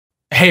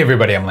Hey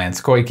everybody, I'm Lance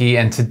Koike,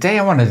 and today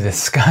I want to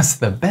discuss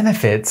the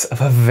benefits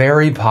of a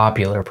very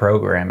popular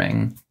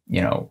programming,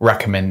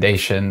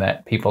 recommendation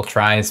that people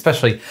try,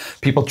 especially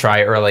people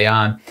try early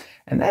on,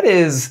 and that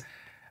is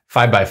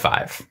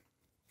 5x5.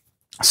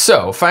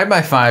 So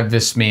 5x5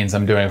 just means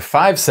I'm doing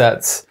 5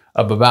 sets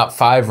of about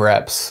 5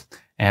 reps,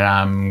 and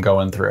I'm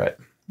going through it.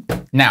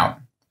 Now,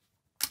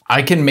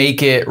 I can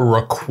make it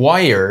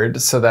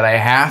required so that I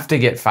have to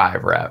get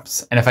 5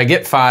 reps. And if I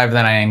get 5,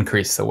 then I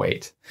increase the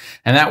weight.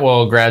 And that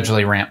will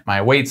gradually ramp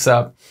my weights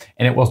up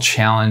and it will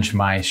challenge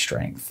my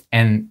strength.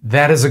 And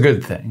that is a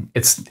good thing.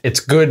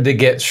 It's good to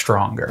get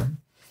stronger.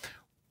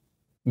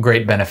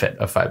 Great benefit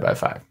of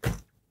 5x5.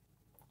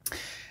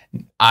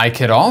 I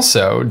could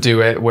also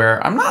do it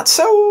where I'm not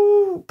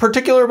so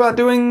particular about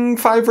doing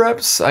 5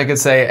 reps. I could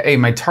say, hey,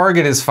 my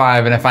target is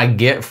 5, and if I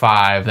get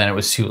 5, then it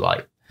was too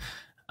light.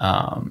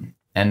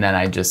 And then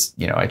I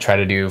just, I try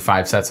to do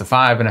 5 sets of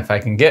 5. And if I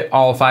can get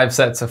all 5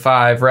 sets of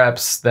 5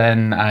 reps,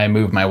 then I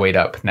move my weight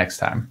up next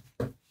time.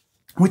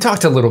 We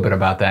talked a little bit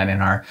about that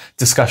in our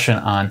discussion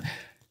on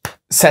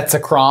sets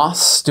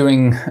across,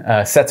 doing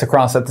sets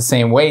across at the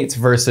same weights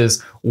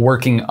versus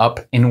working up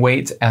in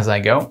weight as I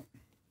go.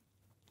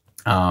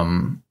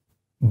 But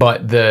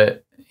one of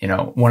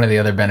the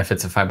other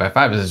benefits of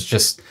 5x5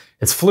 is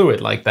it's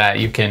fluid like that.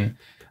 You can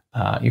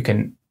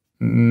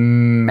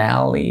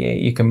mold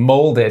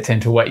it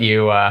into what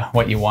you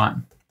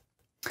want.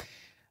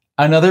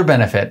 Another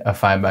benefit of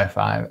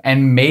 5x5,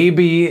 and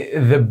maybe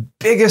the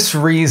biggest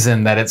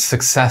reason that it's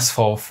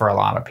successful for a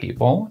lot of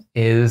people,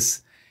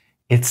 is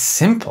it's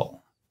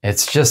simple.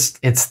 It's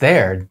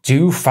there.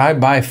 Do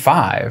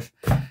 5x5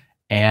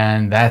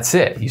 and that's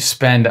it. You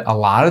spend a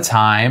lot of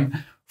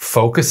time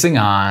focusing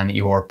on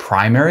your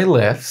primary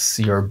lifts,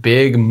 your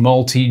big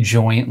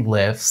multi-joint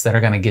lifts that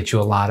are going to get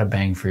you a lot of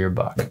bang for your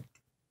buck.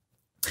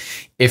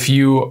 If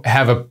you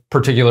have a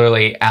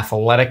particularly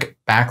athletic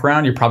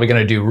background, you're probably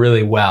going to do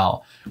really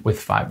well with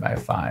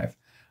 5x5.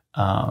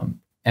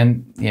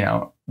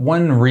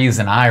 One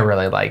reason I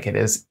really like it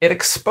is it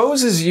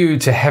exposes you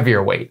to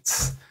heavier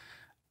weights.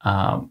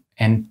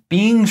 And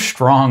being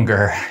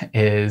stronger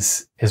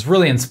is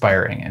really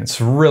inspiring, and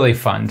it's really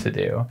fun to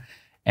do.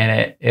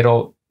 And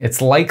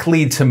it's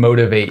likely to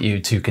motivate you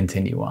to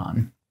continue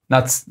on.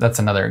 That's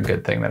another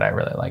good thing that I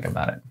really like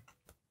about it.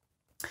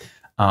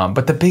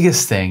 But the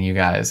biggest thing, you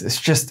guys, is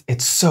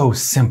it's so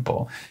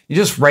simple. You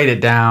just write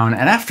it down,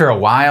 and after a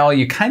while,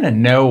 you kind of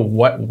know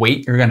what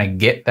weight you're gonna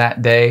get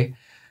that day,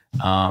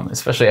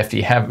 especially after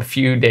you have a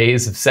few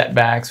days of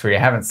setbacks where you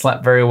haven't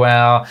slept very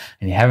well,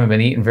 and you haven't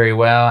been eating very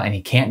well, and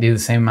you can't do the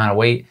same amount of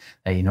weight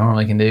that you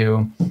normally can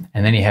do.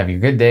 And then you have your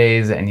good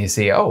days, and you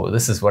see, oh,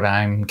 this is what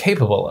I'm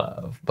capable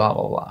of, blah,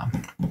 blah,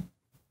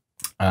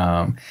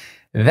 blah.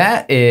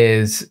 That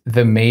is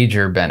the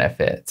major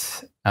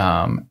benefit.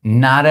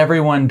 Not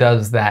everyone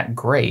does that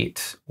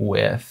great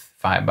with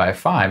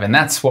 5x5, and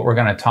that's what we're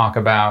going to talk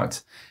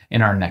about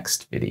in our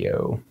next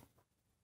video.